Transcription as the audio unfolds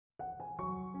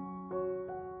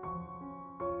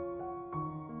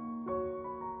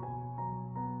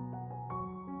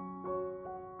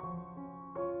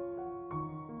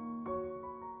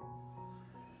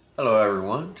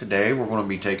everyone. Today we're going to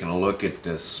be taking a look at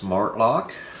this smart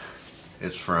lock.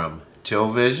 It's from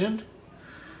Tilvision.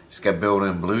 It's got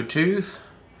built-in Bluetooth.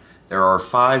 There are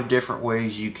 5 different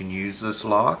ways you can use this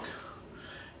lock.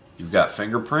 You've got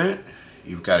fingerprint,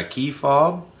 you've got a key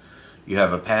fob, you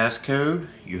have a passcode,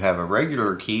 you have a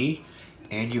regular key,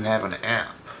 and you have an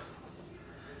app.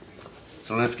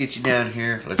 So let's get you down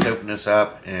here, let's open this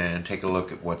up and take a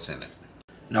look at what's in it.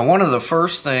 Now, one of the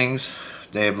first things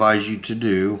they advise you to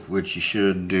do, which you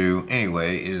should do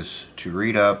anyway, is to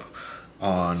read up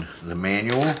on the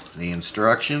manual, the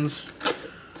instructions,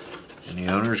 and the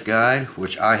owner's guide,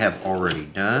 which I have already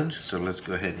done. So let's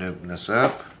go ahead and open this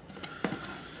up.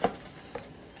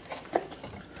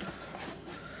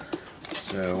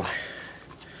 So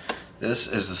this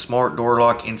is the smart door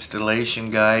lock installation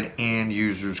guide and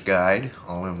user's guide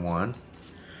all in one.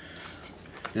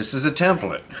 This is a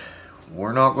template.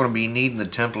 We're not going to be needing the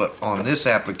template on this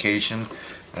application,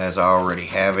 as I already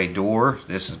have a door.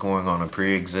 This is going on a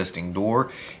pre-existing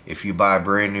door. If you buy a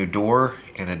brand new door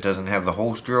and it doesn't have the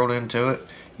holes drilled into it,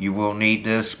 you will need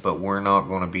this, but we're not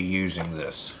going to be using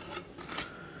this.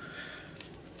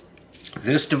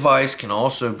 This device can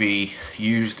also be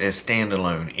used as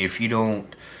standalone. If you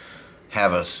don't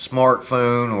have a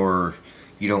smartphone or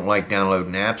you don't like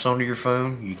downloading apps onto your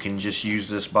phone, you can just use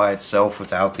this by itself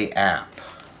without the app.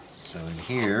 So in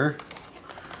here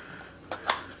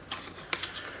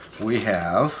we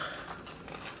have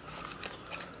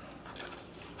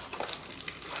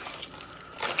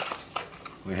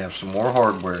some more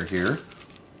hardware here.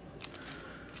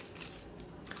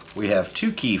 We have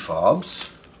 2 key fobs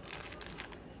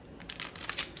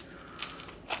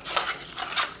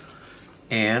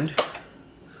and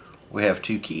we have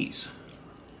 2 keys.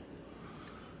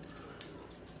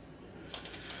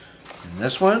 In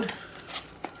this one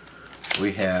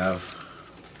we have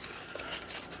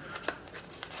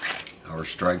our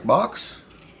strike box.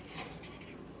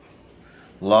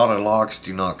 A lot of locks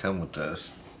do not come with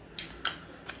this.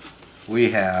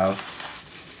 We have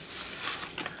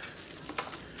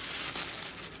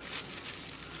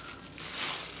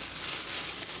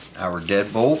our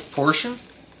deadbolt portion.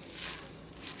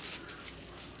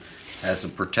 Has a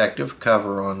protective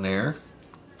cover on there,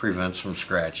 prevents from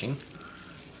scratching.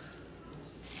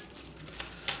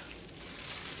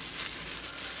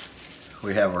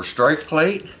 We have our strike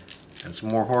plate and some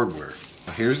more hardware.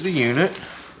 Now here's the unit.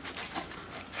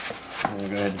 I'm going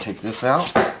to go ahead and take this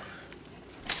out.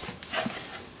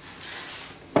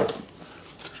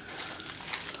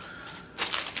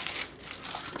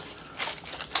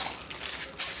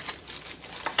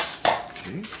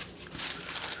 Okay.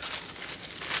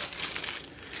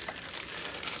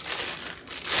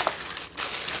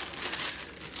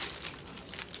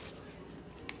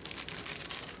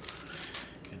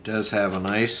 It does have a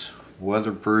nice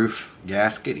weatherproof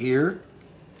gasket here.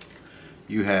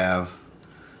 You have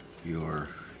your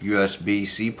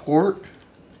USB-C port.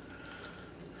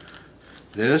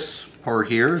 This part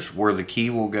here is where the key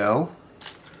will go.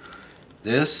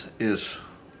 This is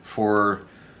for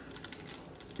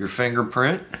your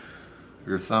fingerprint,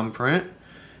 your thumbprint,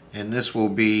 and this will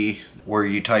be where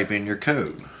you type in your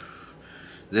code.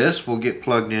 This will get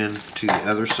plugged in to the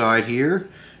other side here,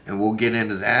 and we'll get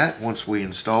into that once we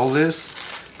install this.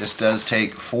 This does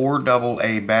take 4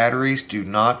 AA batteries. Do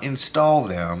not install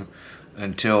them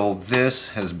until this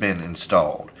has been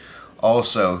installed.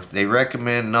 Also, they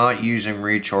recommend not using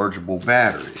rechargeable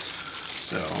batteries.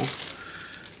 So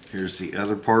here's the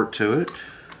other part to it.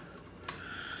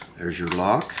 There's your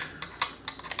lock.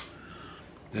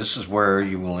 This is where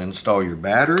you will install your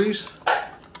batteries.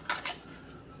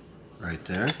 Right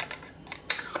there.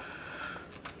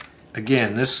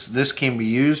 Again, this can be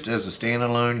used as a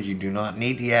standalone. You do not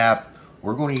need the app.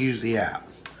 We're going to use the app.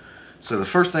 So the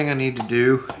first thing I need to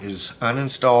do is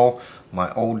uninstall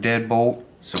my old deadbolt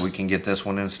so we can get this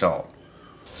one installed.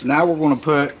 So now we're going to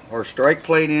put our strike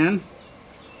plate in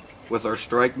with our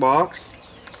strike box.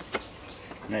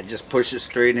 And that just pushes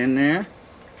straight in there.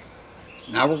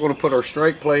 Now we're going to put our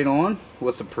strike plate on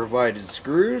with the provided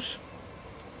screws.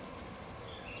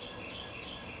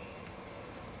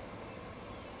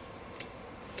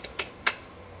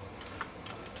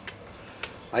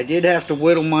 I did have to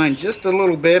whittle mine just a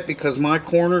little bit because my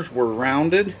corners were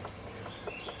rounded.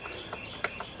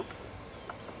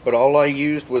 But all I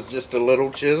used was just a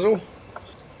little chisel.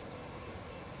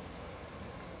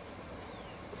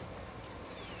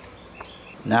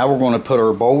 Now we're going to put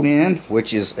our bolt in,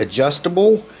 which is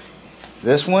adjustable.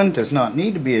 This one does not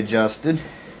need to be adjusted.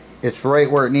 It's right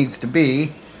where it needs to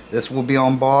be. This will be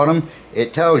on bottom.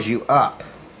 It tells you up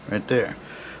right there.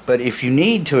 But if you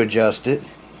need to adjust it,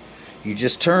 you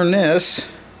just turn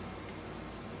this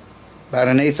about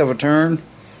 1/8 of a turn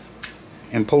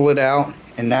and pull it out,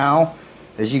 and now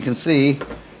as you can see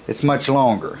it's much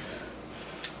longer.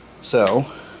 So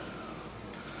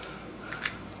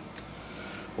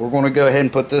we're going to go ahead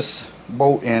and put this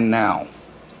bolt in now.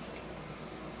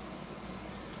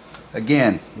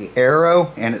 Again, the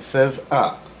arrow, and it says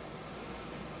up.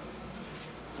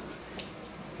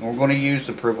 We're going to use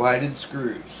the provided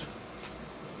screws.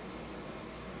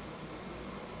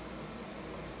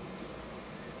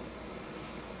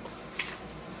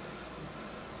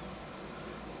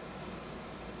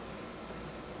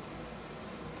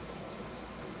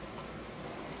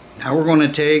 Now we're going to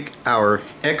take our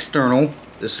external,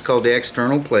 this is called the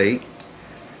external plate,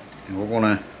 and we're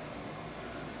going to,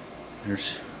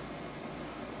 there's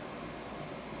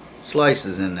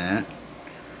slices in that.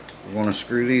 We're going to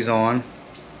screw these on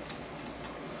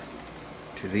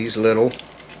to these little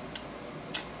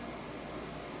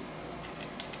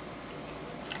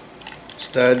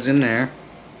studs in there.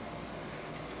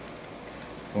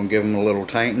 We're going to give them a little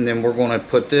tighten, then we're going to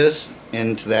put this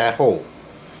into that hole.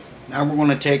 Now we're going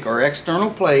to take our external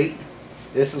plate.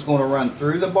 This is going to run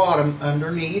through the bottom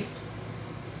underneath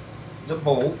the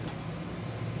bolt.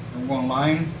 And we're going to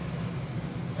line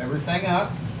everything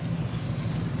up.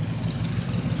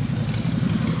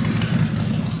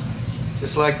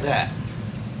 Just like that.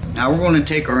 Now we're going to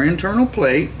take our internal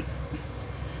plate.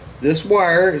 This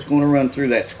wire is going to run through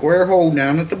that square hole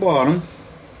down at the bottom.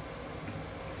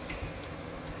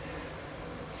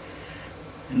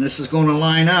 And this is going to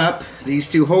line up, these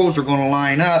two holes are going to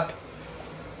line up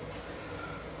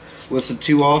with the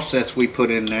two offsets we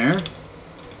put in there.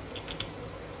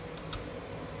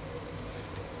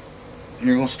 And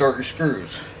you're going to start your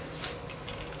screws.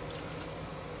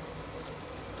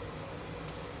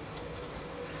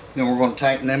 Then we're going to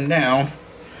tighten them down.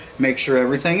 Make sure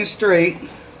everything is straight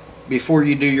before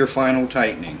you do your final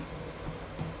tightening.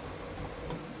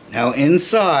 Now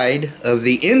inside of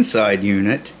the inside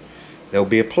unit, there'll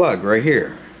be a plug right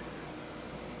here.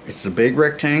 It's the big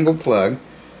rectangle plug.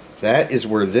 That is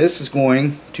where this is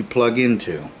going to plug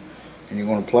into. And you're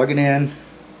going to plug it in.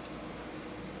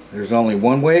 There's only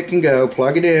one way it can go.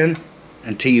 Plug it in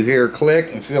until you hear a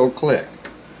click and feel a click.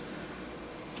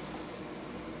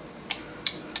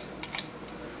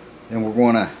 Then we're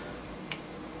going to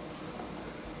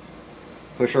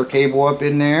push our cable up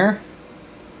in there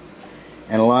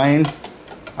and line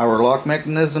our lock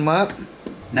mechanism up.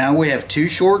 Now we have two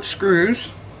short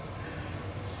screws.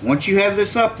 Once you have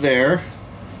this up there,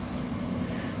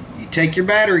 you take your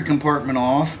battery compartment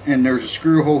off, and there's a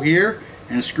screw hole here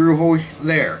and a screw hole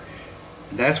there.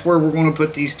 That's where we're going to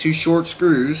put these two short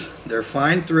screws. They're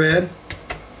fine thread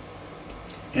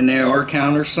and they are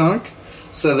countersunk,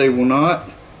 so they will not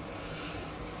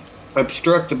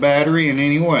obstruct the battery in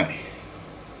any way.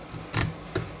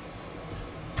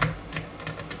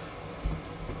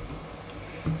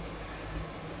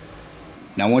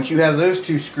 Now once you have those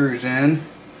two screws in,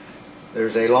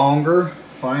 there's a longer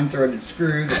fine threaded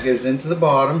screw that goes into the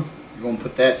bottom. You're going to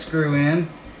put that screw in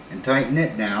and tighten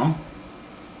it down.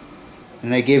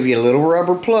 And they give you a little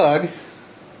rubber plug.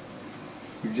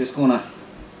 You're just going to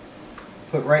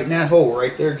put right in that hole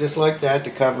right there, just like that,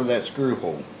 to cover that screw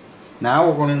hole. Now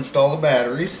we're going to install the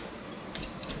batteries.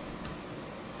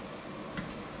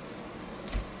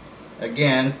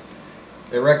 Again,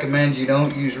 they recommend you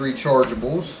don't use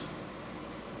rechargeables.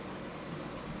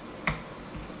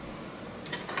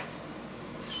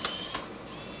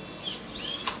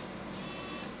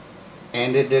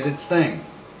 And it did its thing.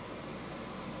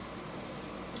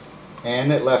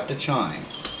 And it left a chime.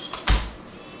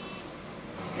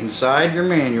 Inside your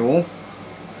manual,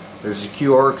 there's a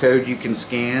QR code you can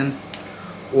scan,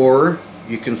 or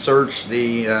you can search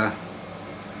the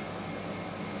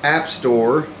App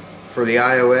Store for the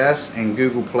iOS and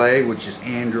Google Play, which is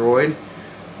Android.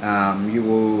 You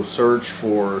will search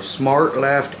for Smart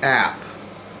Left app.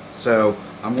 So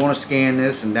I'm going to scan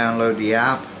this and download the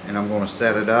app, and I'm going to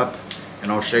set it up,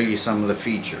 and I'll show you some of the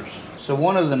features. So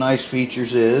one of the nice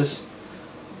features is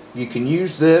you can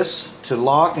use this to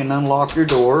lock and unlock your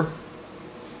door,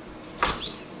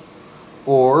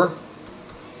 or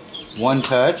one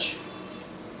touch,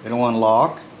 it'll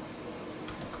unlock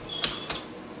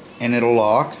and it'll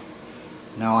lock.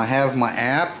 Now I have my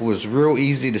app, was real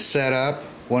easy to set up,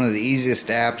 one of the easiest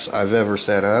apps I've ever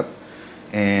set up,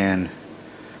 and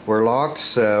we're locked,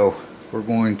 so we're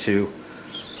going to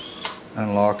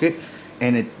unlock it,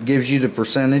 and it gives you the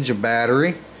percentage of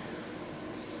battery.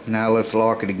 Now let's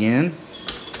lock it again,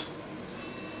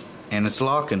 and it's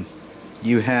locking.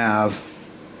 You have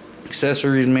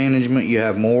accessories management, you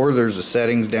have more, there's the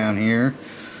settings down here,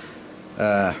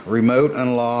 remote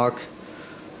unlock,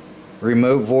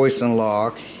 remote voice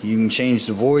unlock. You can change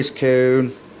the voice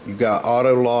code. You've got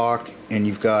auto lock and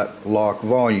you've got lock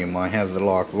volume. I have the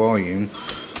lock volume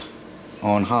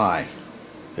on high.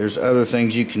 There's other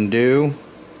things you can do.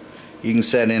 You can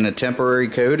set in a temporary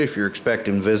code if you're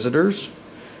expecting visitors.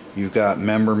 You've got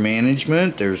member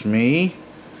management. There's me.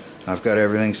 I've got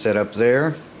everything set up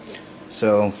there.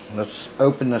 So let's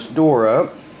open this door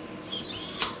up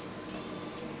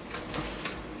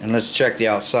and let's check the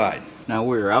outside. Now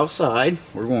we're outside.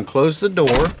 We're going to close the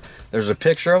door. There's a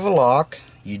picture of a lock.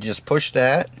 You just push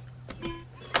that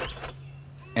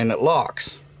and it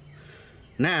locks.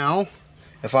 Now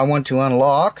if I want to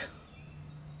unlock,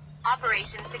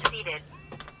 operation succeeded.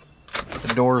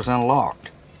 The door is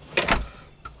unlocked.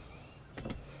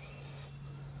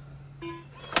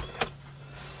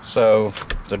 So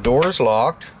the door is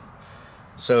locked.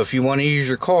 So if you want to use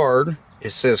your card,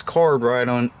 it says card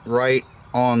right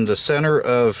on the center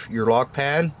of your lock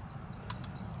pad.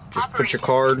 Just operation put your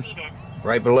card succeeded.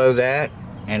 right below that,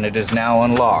 and it is now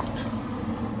unlocked.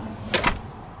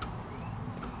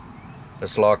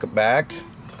 Let's lock it back.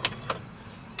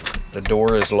 The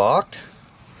door is locked.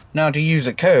 Now to use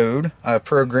a code, I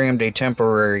programmed a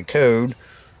temporary code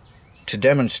to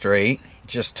demonstrate.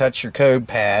 Just touch your code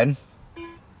pad.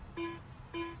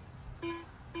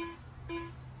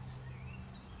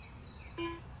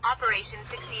 Operation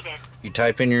succeeded. You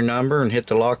type in your number and hit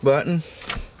the lock button.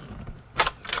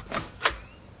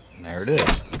 There it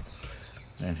is.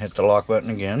 And hit the lock button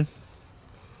again.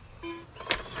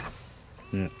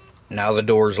 Now the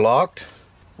door is locked.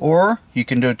 Or you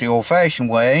can do it the old-fashioned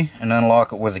way and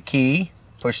unlock it with a key.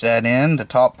 Push that in, the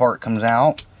top part comes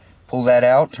out. Pull that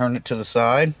out, turn it to the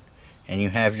side, and you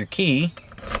have your key.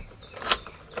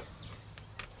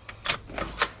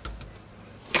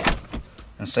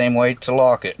 And same way to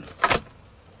lock it.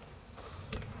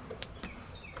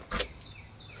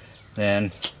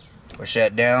 Then push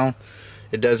that down.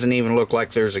 It doesn't even look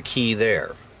like there's a key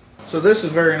there. So this is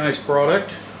a very nice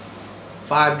product.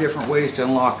 5 different ways to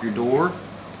unlock your door.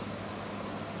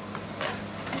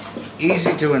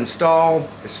 Easy to install,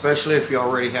 especially if you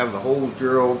already have the holes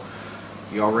drilled.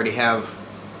 You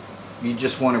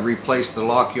just want to replace the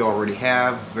lock you already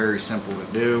have. Very simple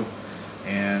to do.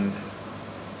 And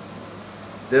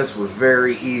this was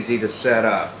very easy to set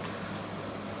up.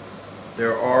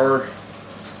 There are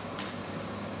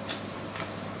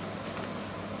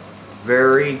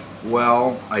very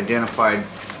well identified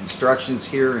instructions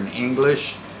here in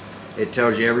English. It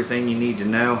tells you everything you need to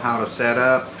know how to set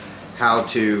up, how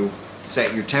to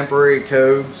set your temporary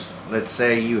codes. Let's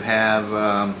say you have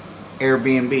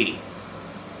Airbnb.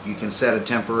 You can set a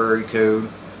temporary code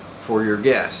for your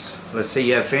guests. Let's say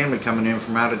you have family coming in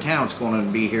from out of town. It's going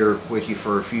to be here with you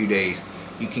for a few days.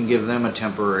 You can give them a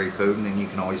temporary code and then you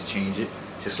can always change it.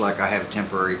 Just like I have a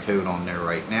temporary code on there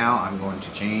right now. I'm going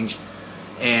to change.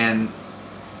 And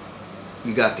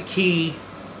you got the key.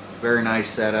 Very nice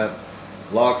setup.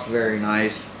 Lock's very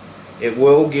nice. It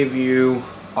will give you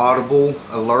audible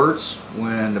alerts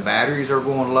when the batteries are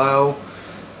going low.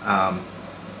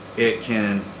 It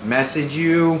can message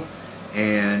you,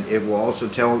 and it will also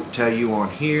tell you on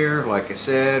here, like I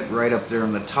said, right up there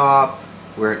on the top,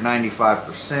 we're at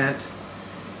 95%.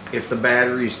 If the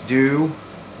batteries do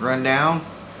run down,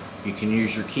 you can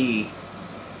use your key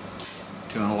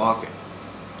to unlock it.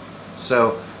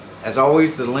 So as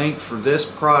always, the link for this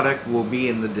product will be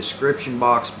in the description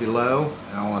box below.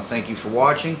 And I want to thank you for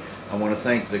watching. I want to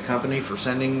thank the company for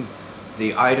sending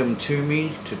the item to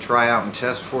me to try out and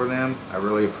test for them. I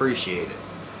really appreciate it.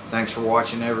 Thanks for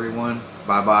watching, everyone.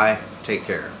 Bye bye. Take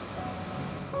care.